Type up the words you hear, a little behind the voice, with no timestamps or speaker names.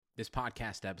This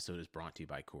podcast episode is brought to you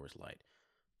by Coors Light.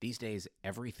 These days,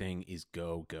 everything is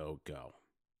go, go, go.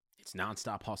 It's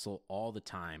nonstop hustle all the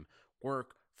time.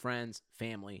 Work, friends,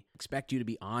 family expect you to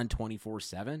be on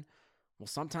 24/7. Well,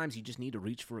 sometimes you just need to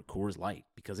reach for a Coors Light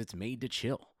because it's made to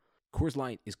chill. Coors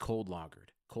Light is cold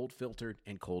lagered, cold filtered,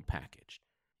 and cold packaged.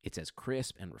 It's as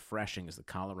crisp and refreshing as the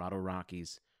Colorado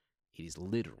Rockies. It is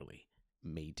literally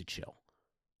made to chill.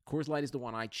 Coors Light is the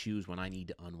one I choose when I need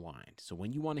to unwind. So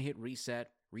when you want to hit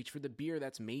reset, reach for the beer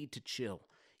that's made to chill.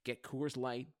 Get Coors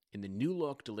Light in the new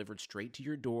look delivered straight to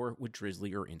your door with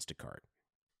Drizzly or Instacart.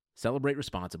 Celebrate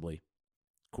responsibly.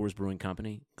 Coors Brewing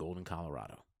Company, Golden,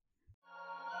 Colorado.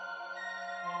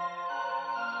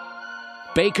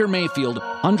 Baker Mayfield,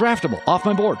 undraftable, off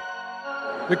my board.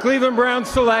 The Cleveland Browns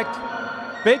select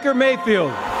Baker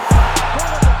Mayfield. What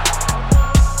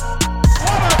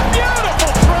a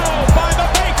beautiful throw by the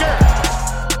Baker!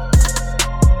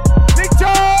 Big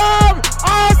Tom!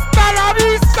 Hasta la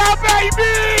vista, baby!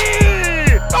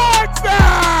 Touchdown!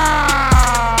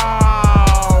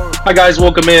 Hi guys,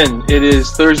 welcome in. It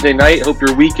is Thursday night. Hope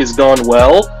your week has gone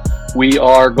well. We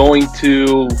are going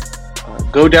to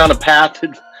go down a path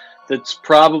that's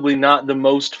probably not the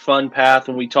most fun path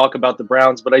when we talk about the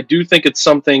Browns, but I do think it's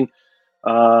something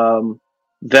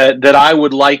that I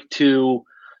would like to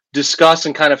discuss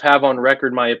and kind of have on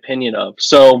record my opinion of.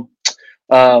 So,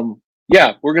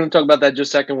 we're going to talk about that in just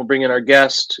a second. We'll bring in our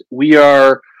guest. We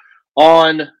are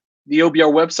on the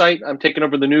OBR website. I'm taking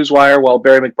over the Newswire while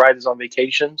Barry McBride is on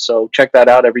vacation, so check that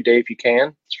out every day if you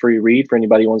can. It's free read for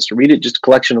anybody who wants to read it. Just a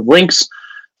collection of links.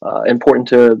 Important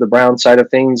to the Brown side of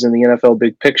things in the NFL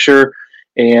big picture.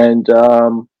 And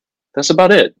that's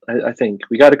about it, I think.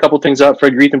 We got a couple things up.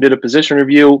 Fred Greetham did a position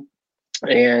review,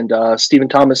 and Stephen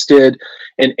Thomas did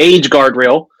an age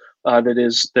guardrail that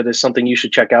is something you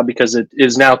should check out because it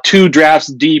is now 2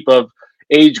 drafts deep of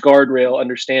age guardrail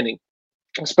understanding,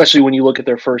 especially when you look at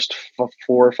their first 4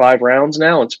 or 5 rounds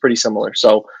now. It's pretty similar.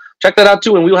 So check that out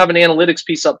too. And we will have an analytics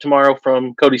piece up tomorrow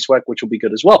from Cody Sweck, which will be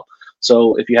good as well.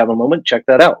 So if you have a moment, check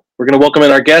that out. We're going to welcome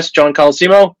in our guest, John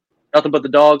Colosimo, Nothing But the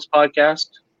Dogs podcast.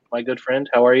 My good friend,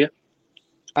 how are you?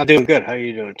 I'm doing good. How are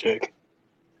you doing, Jake?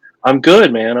 I'm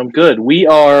good, man. I'm good. We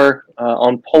are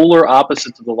on polar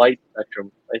opposites of the light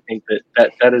spectrum. I think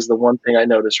that is the one thing I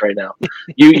notice right now.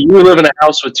 You live in a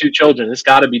house with 2 children. It's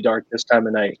got to be dark this time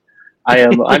of night.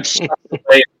 I'm stuck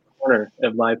away in the corner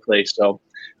of my place. So,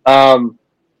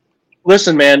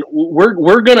 listen, man,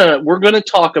 we're gonna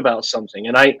talk about something,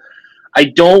 and I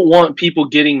don't want people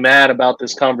getting mad about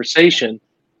this conversation,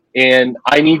 and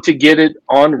I need to get it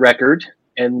on record,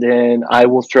 and then I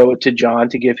will throw it to John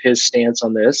to give his stance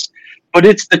on this. But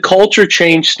it's the culture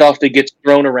change stuff that gets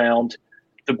thrown around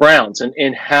the Browns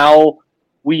and how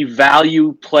we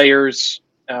value players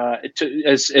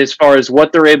as far as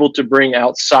what they're able to bring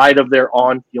outside of their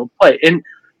on-field play.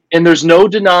 And there's no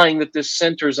denying that this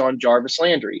centers on Jarvis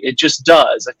Landry. It just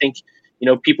does. I think,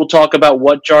 people talk about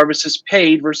what Jarvis has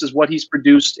paid versus what he's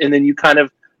produced, and then you kind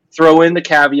of throw in the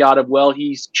caveat of, well,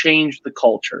 he's changed the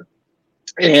culture.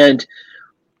 And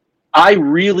I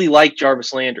really like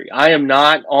Jarvis Landry. I am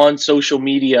not on social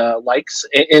media likes.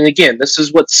 And again, this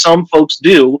is what some folks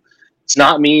do. It's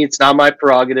not me. It's not my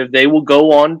prerogative. They will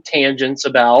go on tangents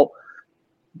about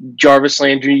Jarvis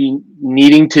Landry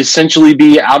needing to essentially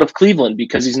be out of Cleveland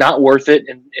because he's not worth it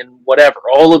and whatever,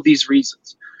 all of these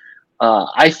reasons.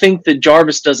 I think that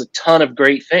Jarvis does a ton of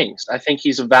great things. I think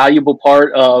he's a valuable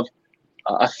part of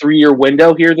a 3-year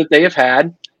window here that they have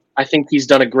had. I think he's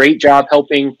done a great job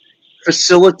helping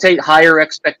facilitate higher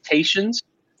expectations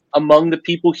among the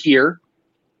people here.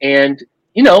 And,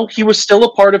 he was still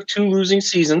a part of 2 losing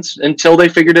seasons until they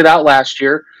figured it out last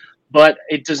year. But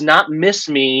it does not miss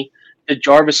me that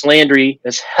Jarvis Landry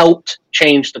has helped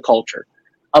change the culture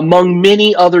among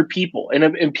many other people.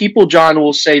 And people, John,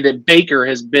 will say that Baker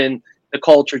has been the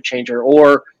culture changer,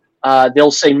 or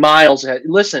they'll say Miles.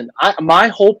 Listen, my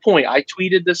whole point, I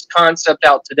tweeted this concept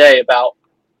out today about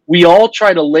we all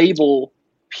try to label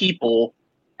people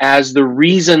as the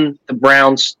reason the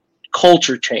Browns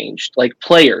culture changed, like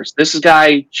players. This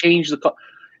guy changed the culture.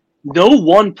 No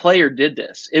one player did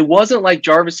this. It wasn't like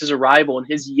Jarvis's arrival and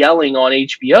his yelling on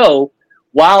HBO,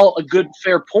 while a good,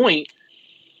 fair point,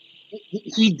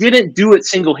 he didn't do it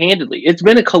single-handedly. It's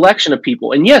been a collection of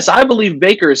people. And yes, I believe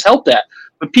Baker has helped that.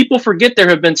 But people forget there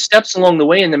have been steps along the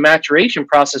way in the maturation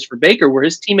process for Baker where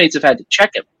his teammates have had to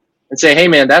check him and say, hey,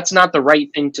 man, that's not the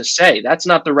right thing to say. That's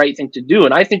not the right thing to do.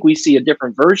 And I think we see a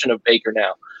different version of Baker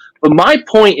now. But my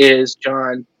point is,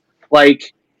 John,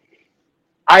 like,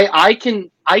 I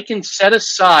can set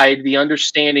aside the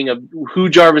understanding of who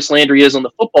Jarvis Landry is on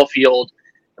the football field,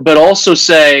 but also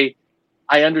say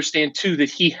I understand too that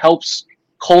he helps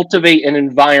cultivate an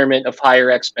environment of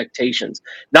higher expectations.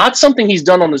 Not something he's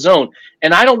done on his own.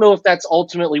 And I don't know if that's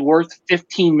ultimately worth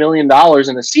 $15 million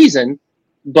in a season,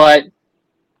 but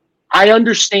I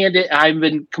understand it. I've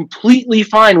been completely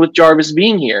fine with Jarvis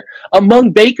being here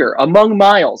among Baker, among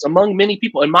Miles, among many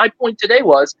people. And my point today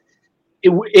was,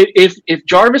 if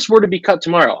Jarvis were to be cut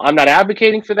tomorrow, I'm not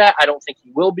advocating for that. I don't think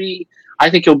he will be.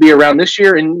 I think he'll be around this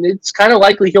year, and it's kind of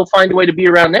likely he'll find a way to be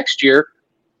around next year.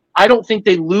 I don't think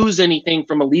they lose anything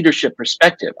from a leadership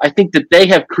perspective. I think that they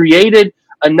have created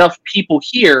enough people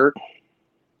here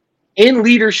in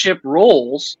leadership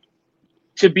roles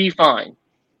to be fine,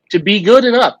 to be good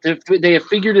enough. They have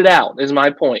figured it out, is my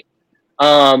point.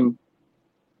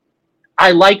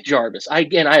 I like Jarvis. I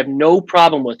have no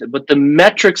problem with it. But the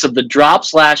metrics of the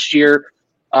drops last year,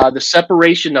 the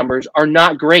separation numbers are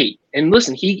not great. And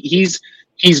listen, he's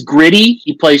gritty.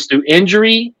 He plays through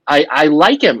injury. I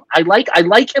like him. I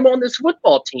like him on this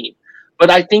football team.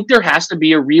 But I think there has to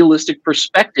be a realistic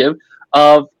perspective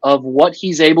of what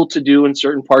he's able to do in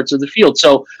certain parts of the field.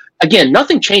 So again,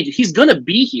 nothing changes. He's going to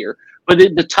be here. But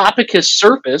the topic has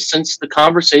surfaced since the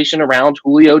conversation around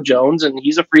Julio Jones, and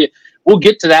he's a free. We'll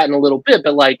get to that in a little bit,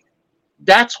 but like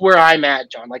that's where I'm at,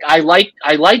 John. Like I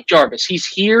like Jarvis. He's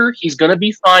here. He's going to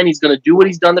be fine. He's going to do what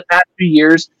he's done the past few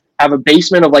years. Have a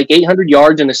basement of like 800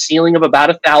 yards and a ceiling of about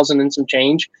 1,000 and some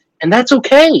change, and that's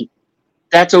okay.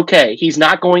 That's okay. He's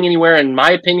not going anywhere. In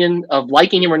my opinion, of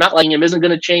liking him or not liking him isn't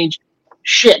going to change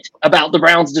shit about the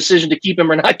Browns' decision to keep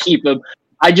him or not keep him.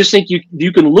 I just think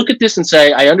you can look at this and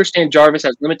say, I understand Jarvis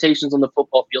has limitations on the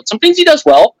football field. Some things he does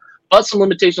well, but some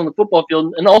limitations on the football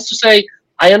field. And also say,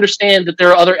 I understand that there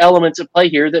are other elements at play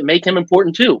here that make him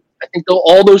important too. I think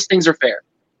all those things are fair.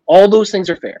 All those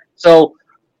things are fair. So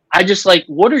I just like,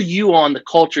 what are you on the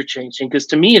culture changing? Because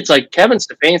to me, it's like Kevin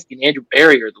Stefanski and Andrew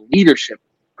Berry are the leadership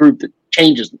group that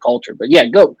changes the culture. But yeah,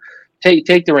 go take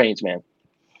the reins, man.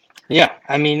 Yeah,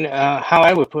 I mean, how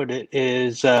I would put it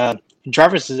is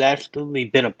Jarvis has absolutely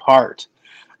been a part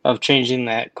of changing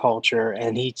that culture,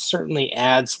 and he certainly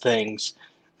adds things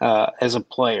as a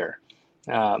player,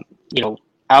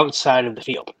 outside of the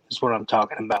field is what I'm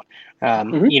talking about.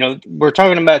 We're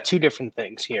talking about two different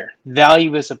things here.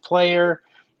 Value as a player,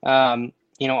 on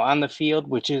the field,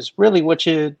 which is really what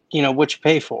you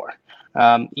pay for.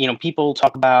 People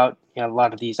talk about a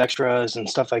lot of these extras and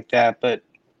stuff like that, but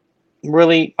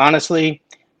really, honestly,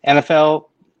 NFL,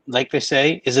 like they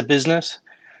say, is a business,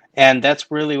 and that's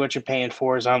really what you're paying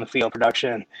for is on the field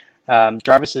production.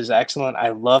 Jarvis is excellent. I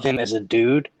love him as a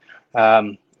dude.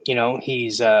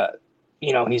 He's a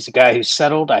guy who's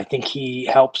settled. I think he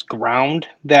helps ground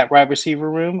that wide receiver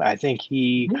room. I think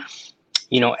he,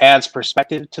 adds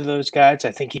perspective to those guys.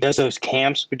 I think he does those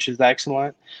camps, which is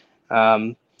excellent.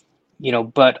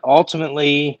 But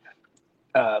ultimately,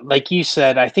 like you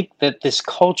said, I think that this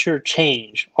culture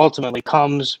change ultimately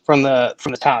comes from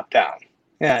the top down.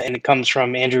 Yeah, and it comes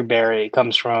from Andrew Berry. It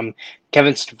comes from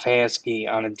Kevin Stefanski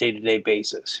on a day-to-day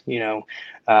basis.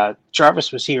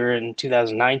 Jarvis was here in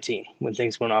 2019 when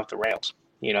things went off the rails.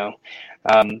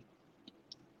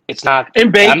 It's not.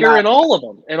 And Baker and all of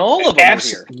them. And all of them are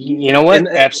here. You know what?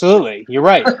 Absolutely. You're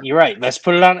right. You're right. Let's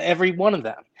put it on every one of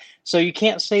them. So you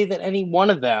can't say that any one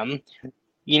of them,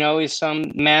 is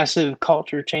some massive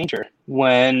culture changer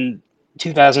when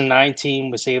 2019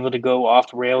 was able to go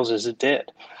off the rails as it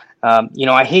did.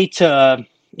 I hate to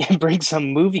bring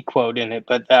some movie quote in it,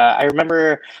 but I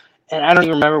remember, and I don't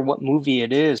even remember what movie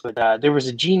it is, but there was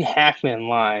a Gene Hackman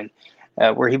line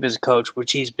where he was a coach,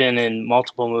 which he's been in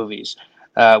multiple movies,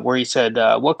 where he said,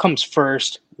 what comes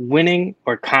first, winning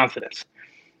or confidence?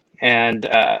 And,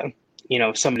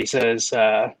 somebody says,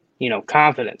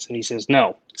 confidence. And he says,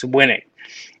 no, it's winning.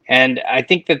 And I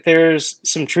think that there's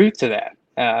some truth to that.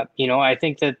 I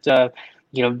think that,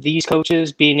 these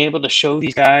coaches being able to show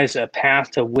these guys a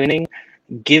path to winning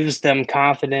gives them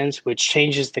confidence, which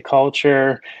changes the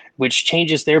culture, which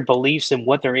changes their beliefs in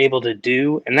what they're able to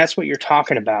do. And that's what you're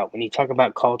talking about when you talk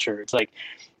about culture. It's like,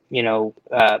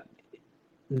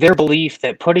 their belief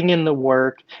that putting in the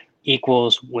work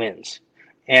equals wins.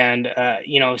 And,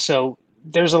 so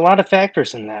there's a lot of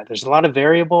factors in that. There's a lot of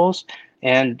variables,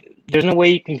 and there's no way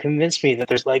you can convince me that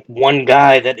there's like one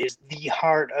guy that is the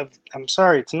heart of, I'm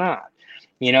sorry, it's not.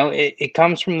 It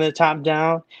comes from the top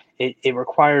down. It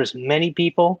requires many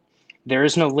people. There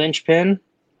is no linchpin,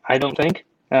 I don't think.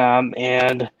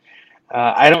 And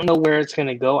I don't know where it's going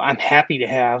to go. I'm happy to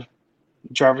have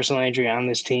Jarvis Landry on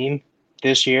this team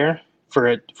this year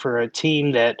for a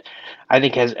team that I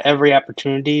think has every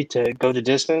opportunity to go the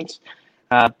distance.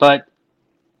 But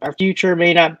our future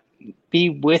may not be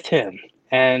with him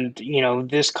And,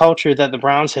 this culture that the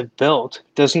Browns have built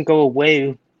doesn't go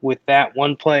away with that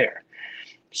one player.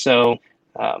 So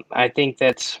I think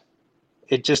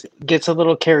it just gets a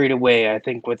little carried away, I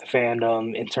think, with the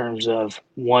fandom in terms of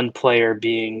one player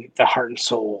being the heart and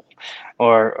soul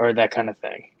or that kind of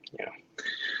thing.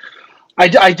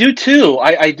 I do too.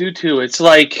 I do too. It's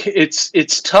like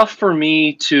it's tough for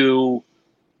me to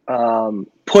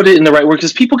put it in the right word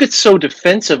because people get so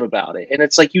defensive about it, and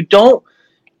it's like you don't.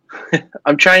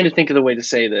 I'm trying to think of the way to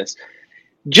say this.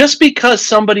 Just because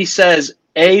somebody says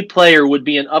A player would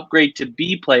be an upgrade to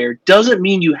B player doesn't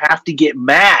mean you have to get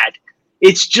mad.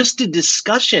 It's just a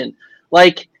discussion.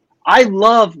 Like, I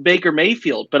love Baker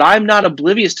Mayfield, but I'm not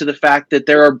oblivious to the fact that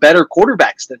there are better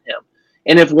quarterbacks than him.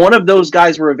 And if one of those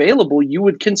guys were available, you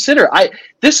would consider.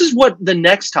 This is what the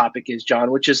next topic is,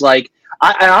 John, which is like,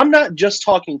 I'm not just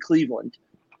talking Cleveland.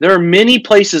 There are many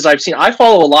places I've seen. I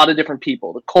follow a lot of different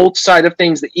people. The Colts side of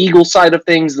things, the Eagles side of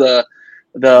things, the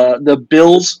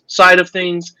Bills side of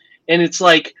things. And it's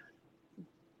like,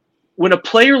 when a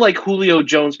player like Julio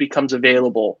Jones becomes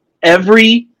available,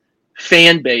 every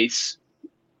fan base,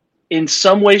 in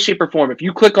some way, shape, or form, if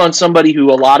you click on somebody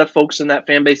who a lot of folks in that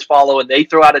fan base follow and they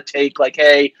throw out a take like,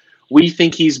 hey, we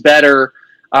think he's better,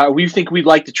 we think we'd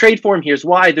like to trade for him, here's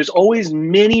why, there's always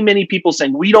many, many people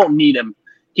saying, we don't need him.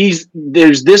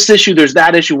 There's this issue, there's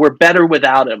that issue, we're better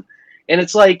without him. And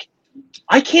it's like,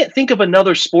 I can't think of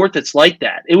another sport that's like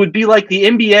that. It would be like the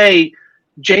NBA,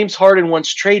 James Harden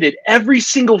once traded. Every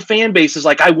single fan base is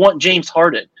like, I want James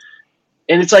Harden.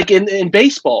 And it's like in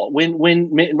baseball, when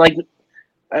like,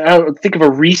 I don't think of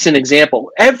a recent example.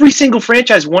 Every single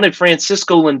franchise wanted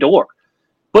Francisco Lindor.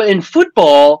 But in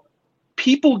football,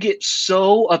 people get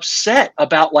so upset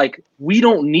about, like, we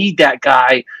don't need that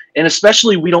guy. And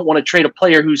especially we don't want to trade a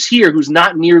player who's here, who's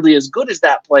not nearly as good as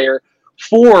that player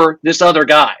for this other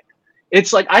guy.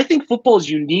 It's like, I think football is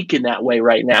unique in that way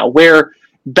right now, where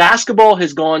basketball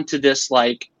has gone to this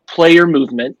like player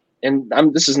movement. And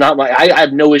this is not I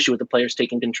have no issue with the players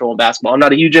taking control of basketball. I'm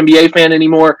not a huge NBA fan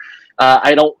anymore.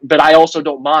 But I also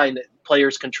don't mind that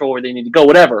players control where they need to go,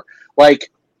 whatever.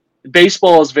 Like,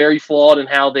 baseball is very flawed in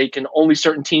how only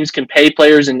certain teams can pay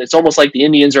players. And it's almost like the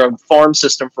Indians are a farm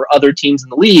system for other teams in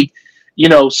the league,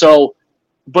 so,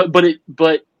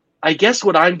 but I guess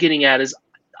what I'm getting at is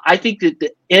I think that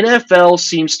the NFL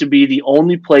seems to be the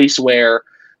only place where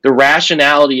the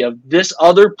rationality of this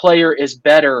other player is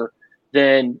better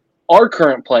than our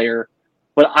current player,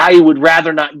 but I would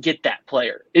rather not get that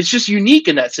player. It's just unique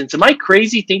in that sense. Am I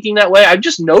crazy thinking that way? I've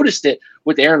just noticed it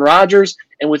with Aaron Rodgers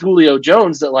and with Julio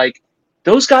Jones that, like,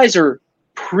 those guys are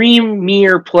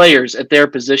premier players at their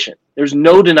position. There's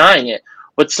no denying it.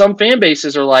 But some fan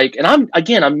bases are like, and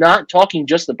I'm not talking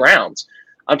just the Browns.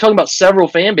 I'm talking about several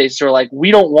fan bases who are like,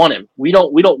 we don't want him. We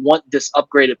don't want this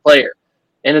upgraded player.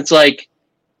 And it's like,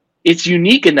 it's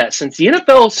unique in that sense. The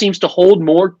NFL seems to hold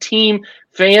more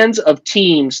fans of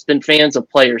teams than fans of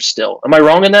players still. Am I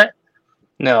wrong in that?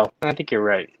 No, I think you're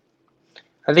right.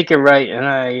 And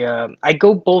I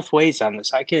go both ways on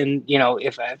this. I can,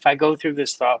 if I go through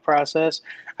this thought process,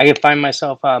 I can find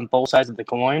myself on both sides of the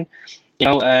coin,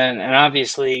 and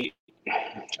obviously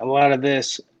a lot of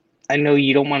this, I know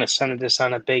you don't want to center this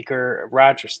on a Baker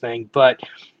Rodgers thing, but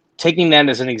taking that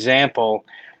as an example,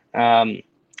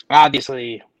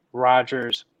 obviously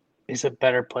Rodgers is a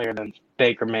better player than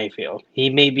Baker Mayfield. He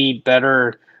may be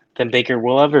better than Baker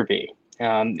will ever be.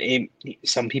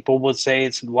 Some people would say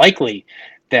it's likely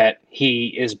that he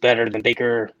is better than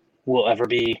Baker will ever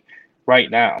be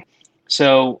right now.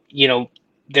 So,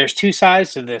 there's two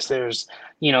sides to this. There's,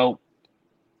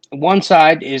 one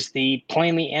side is the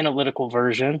plainly analytical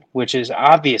version, which is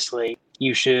obviously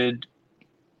you should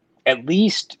at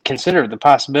least consider the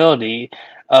possibility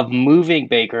of moving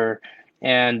Baker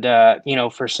and,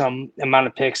 for some amount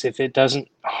of picks, if it doesn't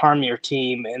harm your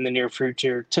team in the near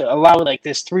future, to allow like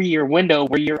this 3-year window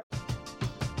where you're.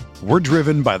 We're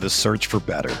driven by the search for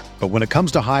better. But when it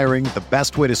comes to hiring, the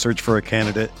best way to search for a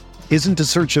candidate isn't to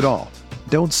search at all.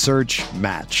 Don't search,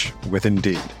 match with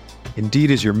Indeed.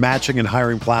 Indeed is your matching and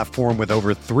hiring platform with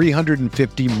over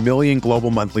 350 million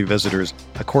global monthly visitors,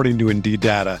 according to Indeed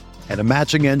data, and a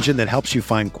matching engine that helps you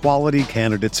find quality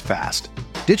candidates fast.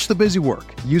 Ditch the busy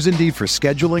work. Use Indeed for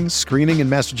scheduling, screening,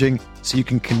 and messaging so you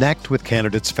can connect with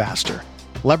candidates faster.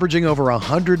 Leveraging over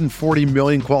 140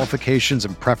 million qualifications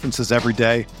and preferences every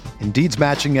day, Indeed's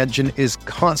matching engine is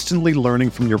constantly learning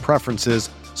from your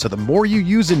preferences, so the more you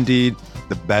use Indeed,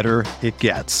 the better it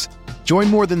gets. Join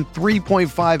more than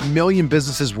 3.5 million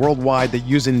businesses worldwide that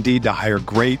use Indeed to hire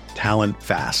great talent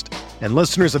fast. And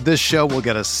listeners of this show will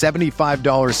get a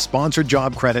 $75 sponsored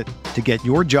job credit to get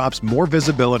your jobs more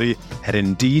visibility at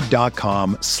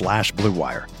Indeed.com/Blue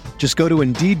Wire. Just go to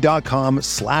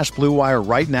Indeed.com/Blue Wire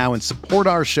right now and support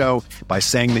our show by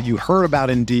saying that you heard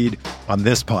about Indeed on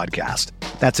this podcast.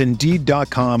 That's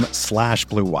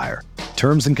Indeed.com/Blue Wire.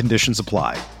 Terms and conditions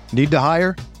apply. Need to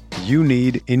hire? You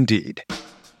need Indeed.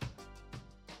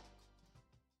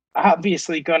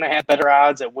 Obviously going to have better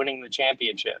odds at winning the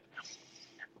championship.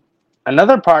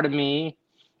 Another part of me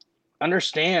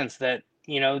understands that,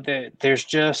 that there's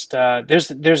just there's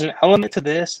an element to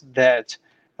this that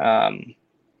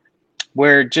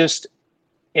where just,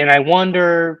 and I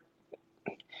wonder,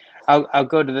 I'll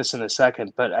go to this in a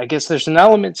second, but I guess there's an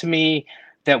element to me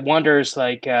that wonders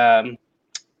like how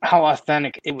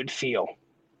authentic it would feel,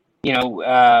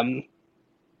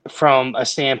 from a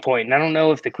standpoint. And I don't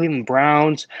know if the Cleveland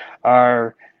Browns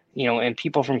are, and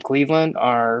people from Cleveland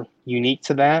are unique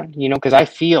to that, because I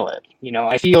feel it.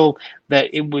 I feel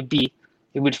that it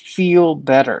would feel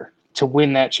better to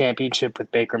win that championship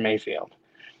with Baker Mayfield.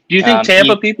 Do you think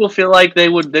Tampa people feel like they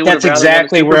would have rather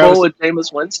exactly won a Super Bowl with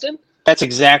Jameis Winston? That's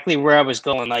exactly where I was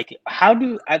going. Like,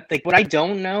 what I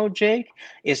don't know, Jake,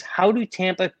 is how do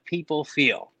Tampa people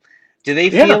feel? Do they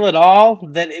feel at all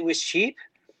that it was cheap?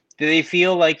 Do they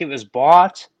feel like it was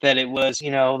bought? That it was,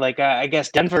 I guess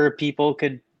Denver people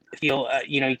could feel,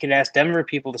 you could ask Denver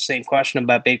people the same question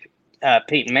about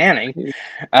Peyton Manning.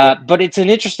 But it's an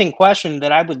interesting question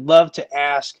that I would love to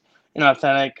ask an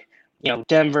authentic,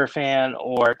 Denver fan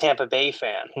or Tampa Bay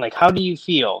fan. Like, how do you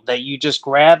feel that you just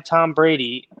grabbed Tom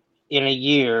Brady in a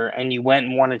year and you went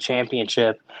and won a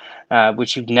championship,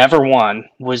 which you've never won?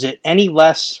 Was it any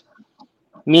less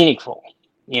meaningful?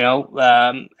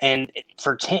 And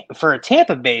for a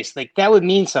Tampa base, like that would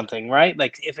mean something, right?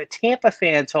 Like if a Tampa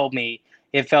fan told me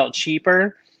it felt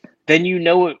cheaper, then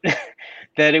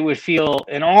that it would feel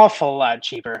an awful lot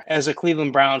cheaper as a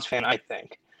Cleveland Browns fan, I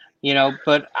think.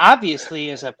 But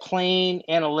obviously as a plain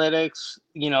analytics,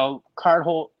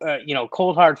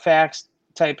 cold hard facts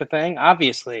type of thing,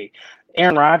 obviously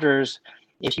Aaron Rodgers,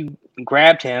 if you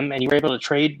grabbed him and you were able to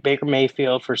trade Baker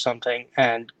Mayfield for something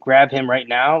and grab him right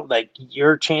now, like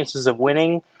your chances of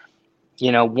winning,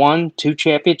 1-2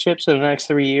 championships in the next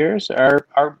 3 years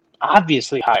are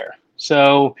obviously higher.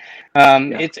 So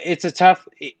it's a tough,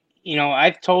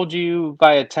 I've told you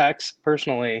via text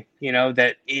personally,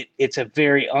 that it's a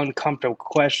very uncomfortable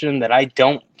question that I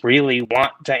don't really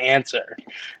want to answer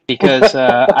because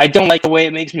I don't like the way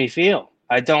it makes me feel.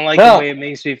 And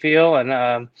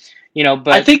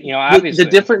but I think obviously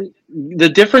the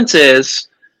difference is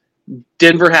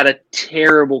Denver had a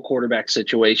terrible quarterback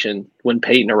situation when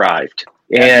Peyton arrived,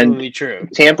 and true.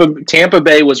 Tampa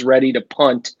Bay was ready to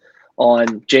punt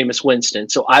on Jameis Winston.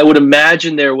 So I would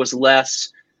imagine there was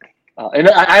less. And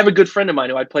I have a good friend of mine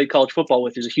who I played college football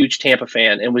with, who's a huge Tampa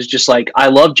fan, and was just like, I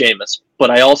love Jameis, but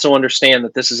I also understand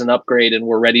that this is an upgrade and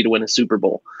we're ready to win a Super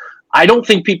Bowl. I don't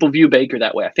think people view Baker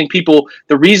that way. I think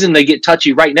the reason they get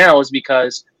touchy right now is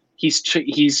because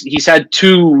he's had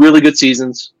 2 really good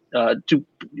seasons, 2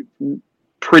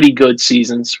 pretty good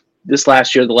seasons. This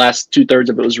last year, the last 2/3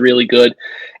 of it was really good.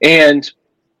 And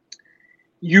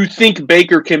you think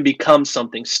Baker can become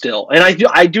something still. And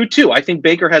I do too. I think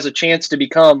Baker has a chance to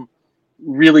become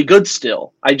really good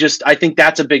still. I think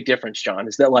that's a big difference, John,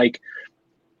 is that like,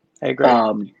 I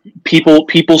agree.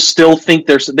 People still think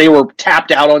they were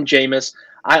tapped out on Jameis.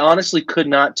 I honestly could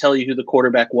not tell you who the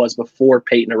quarterback was before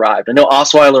Peyton arrived. I know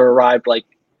Osweiler arrived like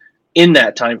in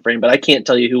that time frame, but I can't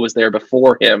tell you who was there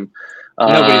before him.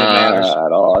 Nobody that matters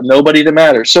at all. Nobody that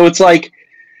matters. So it's like,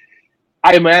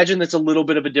 I imagine that's a little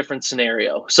bit of a different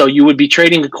scenario. So you would be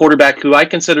trading a quarterback who I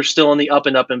consider still on the up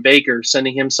and up in Baker,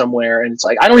 sending him somewhere, and it's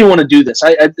like, I don't even want to do this.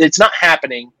 It's not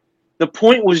happening. The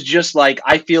point was just like,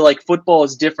 I feel like football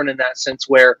is different in that sense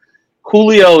where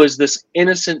Julio is this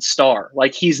innocent star.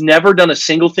 Like, he's never done a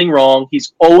single thing wrong.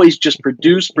 He's always just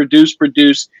produced.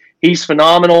 He's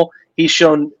phenomenal. He's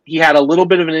shown he had a little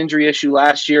bit of an injury issue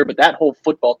last year, but that whole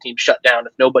football team shut down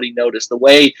if nobody noticed. The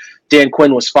way Dan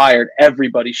Quinn was fired,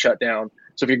 everybody shut down.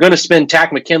 So if you're going to spin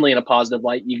Takk McKinley in a positive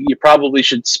light, you probably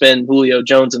should spin Julio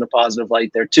Jones in a positive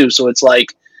light there too. So it's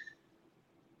like,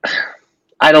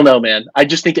 I don't know, man. I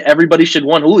just think everybody should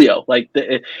want Julio. And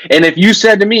if you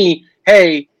said to me,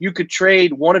 hey, you could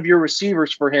trade one of your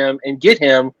receivers for him and get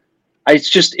him,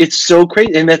 it's so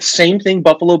crazy. And that same thing,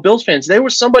 Buffalo Bills fans. There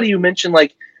was somebody who mentioned,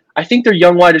 like, I think their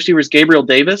young wide receiver is Gabriel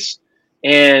Davis,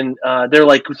 and they're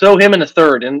like, throw him in a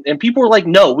third. And people were like,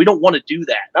 no, we don't want to do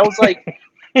that. I was like,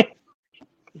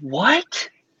 what?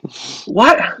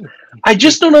 I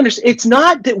just don't understand. It's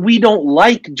not that we don't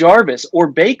like Jarvis or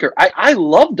Baker. I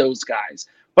love those guys.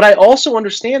 But I also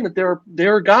understand that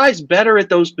there are guys better at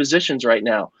those positions right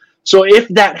now. So if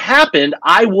that happened,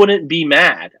 I wouldn't be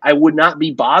mad. I would not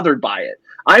be bothered by it.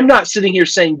 I'm not sitting here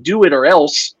saying do it or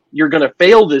else you're going to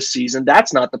fail this season.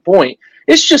 That's not the point.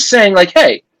 It's just saying like,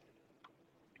 hey,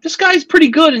 this guy's pretty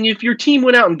good, and if your team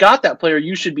went out and got that player,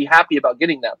 you should be happy about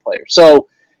getting that player. So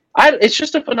it's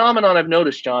just a phenomenon I've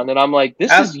noticed, John, that I'm like,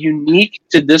 this is unique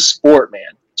to this sport,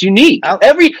 man. It's unique.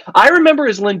 I remember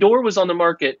as Lindor was on the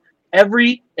market,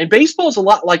 and baseball is a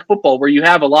lot like football where you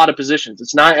have a lot of positions.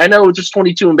 It's not, I know it's just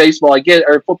 22 in baseball,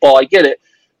 football, I get it,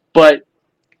 but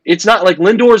it's not like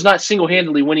Lindor is not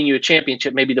single-handedly winning you a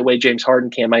championship, maybe the way James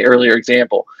Harden can, my earlier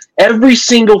example. Every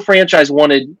single franchise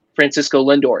wanted Francisco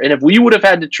Lindor. And if we would have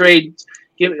had to trade,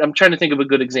 I'm trying to think of a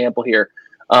good example here.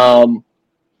 An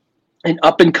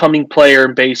up-and-coming player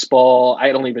in baseball,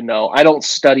 I don't even know. I don't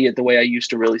study it the way I used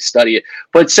to really study it.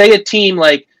 But say a team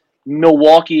like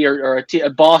Milwaukee or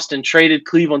Boston traded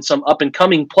Cleveland some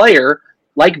up-and-coming player,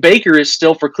 like Baker is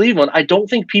still for Cleveland, I don't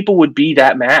think people would be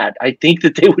that mad. I think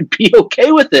that they would be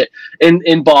okay with it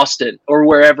in Boston or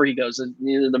wherever he goes,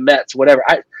 the Mets, whatever.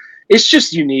 It's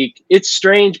just unique. It's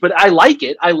strange, but I like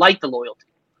it. I like the loyalty.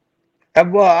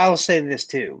 Well, I'll say this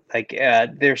too. Like,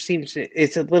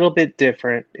 it's a little bit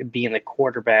different being the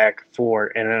quarterback for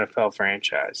an NFL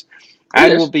franchise.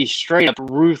 I will be straight up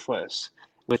ruthless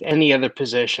with any other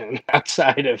position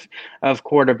outside of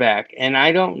quarterback. And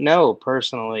I don't know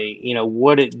personally,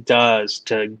 what it does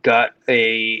to gut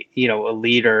a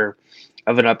leader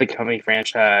of an up-and-coming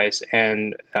franchise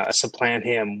and supplant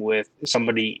him with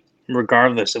somebody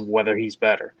regardless of whether he's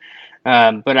better.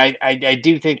 But I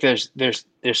do think there's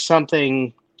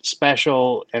something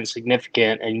special and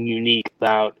significant and unique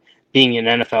about being an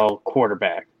NFL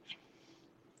quarterback.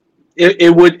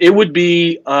 It would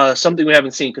be something we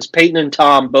haven't seen because Peyton and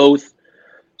Tom both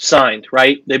signed,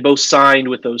 right? They both signed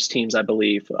with those teams, I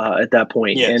believe, at that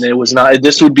point. Yes. And it was not.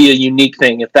 This would be a unique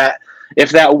thing if that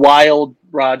wild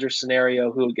Rodgers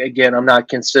scenario. Who again, I'm not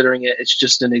considering it. It's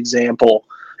just an example.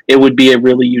 It would be a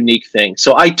really unique thing.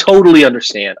 So I totally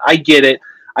understand. I get it.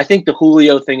 I think the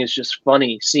Julio thing is just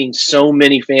funny. Seeing so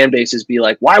many fan bases be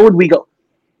like, "Why would we go?"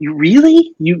 You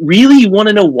really want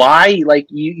to know why? Like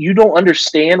you don't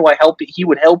understand why he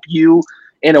would help you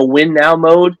in a win now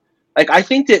mode. Like I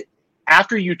think that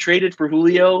after you traded for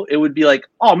Julio, it would be like,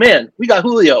 oh man, we got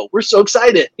Julio. We're so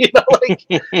excited.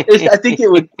 I think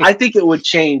it would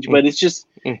change, but it's just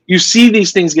you see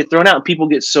these things get thrown out and people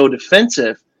get so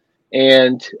defensive.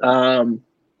 And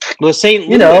well, St.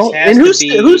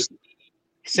 Louis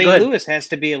Louis has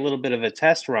to be a little bit of a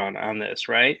test run on this,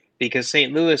 right? Because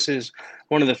St. Louis is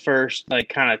one of the first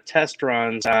kind of test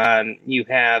runs on you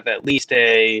have at least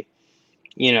a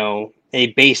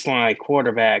baseline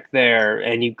quarterback there,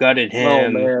 and you gutted him. Oh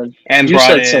man! And you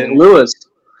said St. Louis.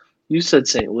 You said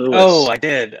St. Louis. Oh, I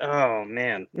did. Oh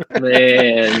man,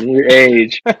 your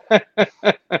age.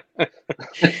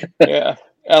 Yeah.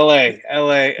 LA.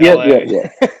 Yeah.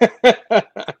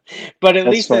 But at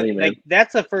least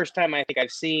that's the first time I think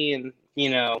I've seen,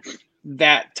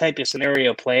 that type of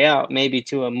scenario play out, maybe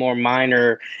to a more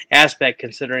minor aspect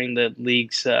considering the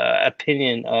league's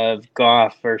opinion of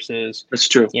Goff versus that's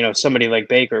true. Somebody like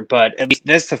Baker. But at least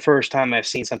that's the first time I've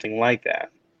seen something like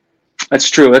that. That's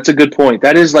true. That's a good point.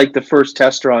 That is like the first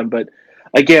test run. But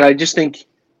again, I just think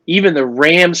even the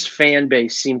Rams fan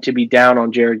base seemed to be down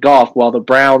on Jared Goff while the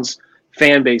Browns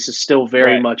fan base is still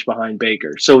very much behind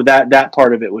Baker. So that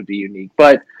part of it would be unique.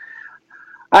 But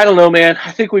I don't know, man.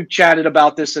 I think we've chatted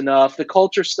about this enough. The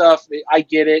culture stuff, I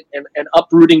get it. And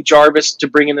uprooting Jarvis to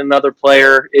bring in another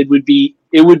player, it would be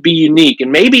unique.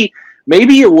 And maybe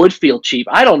it would feel cheap.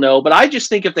 I don't know. But I just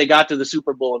think if they got to the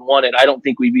Super Bowl and won it, I don't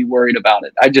think we'd be worried about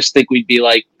it. I just think we'd be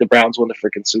like, the Browns won the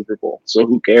freaking Super Bowl. So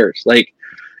who cares? Like,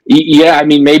 yeah, I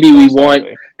mean, maybe we want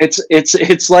 –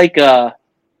 it's like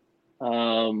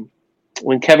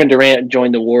when Kevin Durant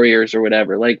joined the Warriors or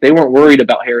whatever, like they weren't worried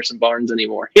about Harrison Barnes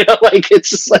anymore. Like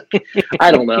it's just like, I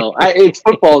don't know.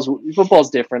 Football's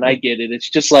different. I get it.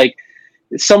 It's just like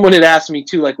someone had asked me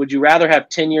too, like, would you rather have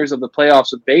 10 years of the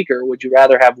playoffs with Baker? Or would you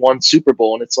rather have one Super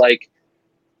Bowl? And it's like,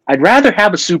 I'd rather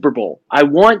have a Super Bowl. I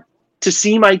want to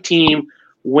see my team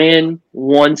win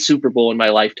one Super Bowl in my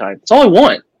lifetime. That's all I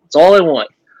want. That's all I want.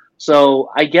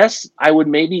 So I guess I would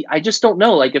I just don't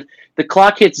know. Like if the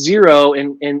clock hits 0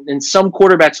 and some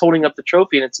quarterback's holding up the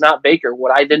trophy and it's not Baker,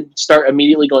 would I then start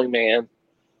immediately going, man,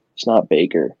 it's not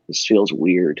Baker. This feels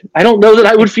weird. I don't know that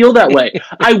I would feel that way.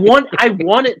 I want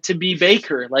it to be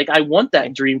Baker. Like I want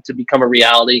that dream to become a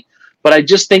reality, but I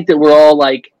just think that we're all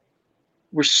like,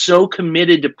 we're so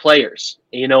committed to players.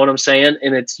 You know what I'm saying?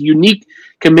 And it's unique,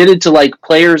 committed to like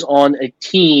players on a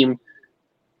team.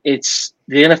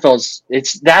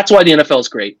 the that's why the NFL is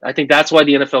great. I think that's why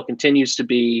the NFL continues to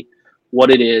be what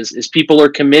it is people are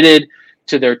committed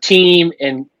to their team.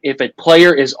 And if a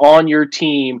player is on your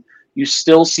team, you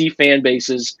still see fan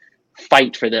bases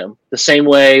fight for them the same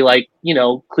way, like,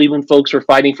 Cleveland folks were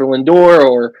fighting for Lindor,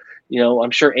 or,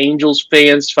 I'm sure Angels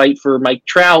fans fight for Mike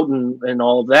Trout and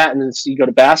all of that. And then you go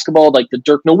to basketball, like the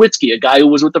Dirk Nowitzki, a guy who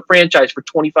was with the franchise for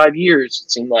 25 years,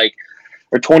 it seemed like,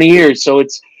 or 20 years. So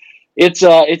it's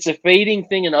a fading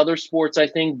thing in other sports, I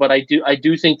think, but I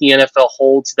do think the NFL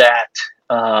holds that.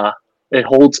 It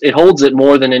holds it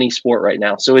more than any sport right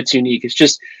now. So it's unique. It's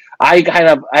just, I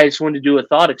just wanted to do a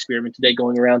thought experiment today,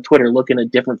 going around Twitter, looking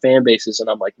at different fan bases. And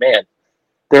I'm like, man,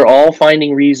 they're all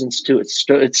finding reasons to it.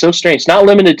 It's so strange. It's not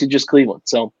limited to just Cleveland.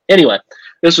 So anyway,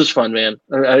 this was fun, man.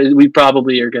 We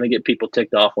probably are going to get people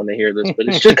ticked off when they hear this, but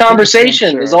it's just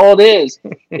conversation sure. is all it is.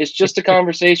 It's just a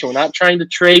conversation. We're not trying to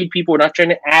trade people. We're not trying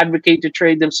to advocate to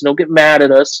trade them. So don't get mad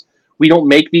at us. We don't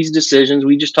make these decisions.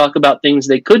 We just talk about things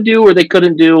they could do or they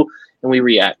couldn't do, and we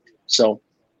react. So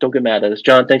don't get mad at us.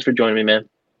 John, thanks for joining me, man.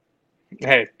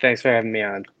 Hey, thanks for having me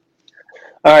on.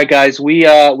 All right, guys, we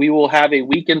will have a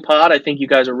weekend pod. I think you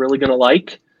guys are really going to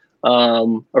like. A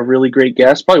really great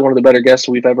guest, probably one of the better guests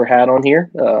we've ever had on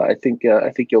here. I think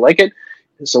you'll like it.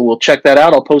 So we'll check that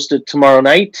out. I'll post it tomorrow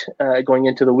night, going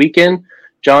into the weekend.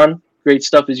 John, great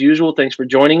stuff as usual. Thanks for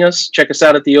joining us. Check us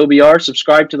out at the OBR.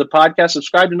 Subscribe to the podcast.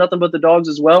 Subscribe to Nothing But the Dogs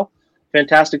as well.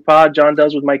 Fantastic pod John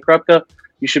does with Mike Krupka.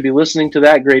 You should be listening to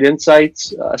that. Great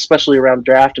insights, especially around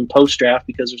draft and post-draft,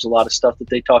 because there's a lot of stuff that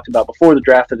they talked about before the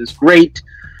draft that is great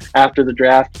after the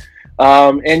draft.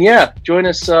 And yeah, join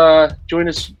us for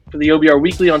the OBR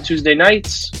Weekly on Tuesday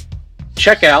nights.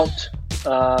 Check out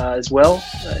as well,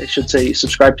 I should say,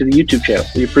 subscribe to the YouTube channel.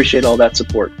 We appreciate all that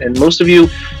support. And most of you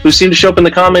who seem to show up in the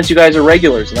comments, you guys are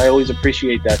regulars, and I always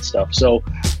appreciate that stuff. So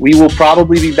we will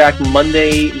probably be back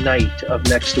Monday night of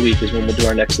next week is when we'll do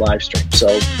our next live stream. So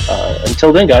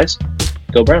until then, guys,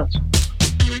 go Browns.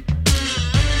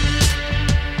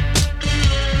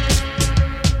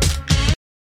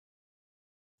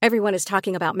 Everyone is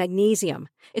talking about magnesium.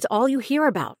 It's all you hear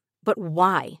about. But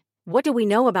why? What do we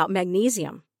know about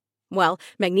magnesium? Well,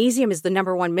 magnesium is the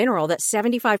number one mineral that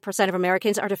 75% of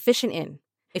Americans are deficient in.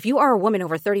 If you are a woman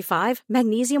over 35,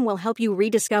 magnesium will help you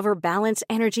rediscover balance,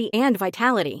 energy, and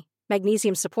vitality.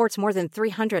 Magnesium supports more than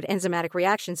 300 enzymatic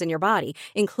reactions in your body,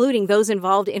 including those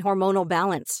involved in hormonal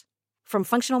balance. From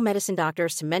functional medicine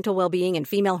doctors to mental well-being and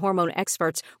female hormone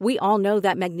experts, we all know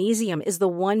that magnesium is the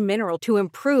one mineral to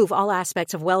improve all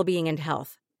aspects of well-being and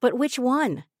health. But which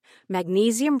one?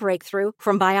 Magnesium Breakthrough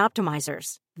from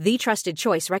Bioptimizers, the trusted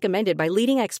choice recommended by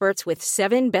leading experts with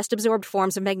 7 best-absorbed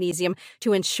forms of magnesium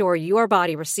to ensure your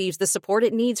body receives the support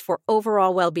it needs for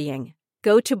overall well-being.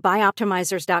 Go to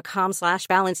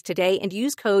bioptimizers.com/balance today and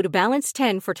use code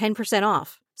BALANCE10 for 10%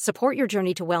 off. Support your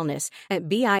journey to wellness at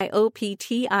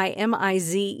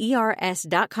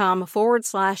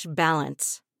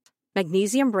bioptimizers.com/balance.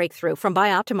 Magnesium Breakthrough from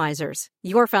Bioptimizers,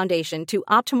 your foundation to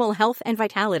optimal health and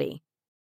vitality.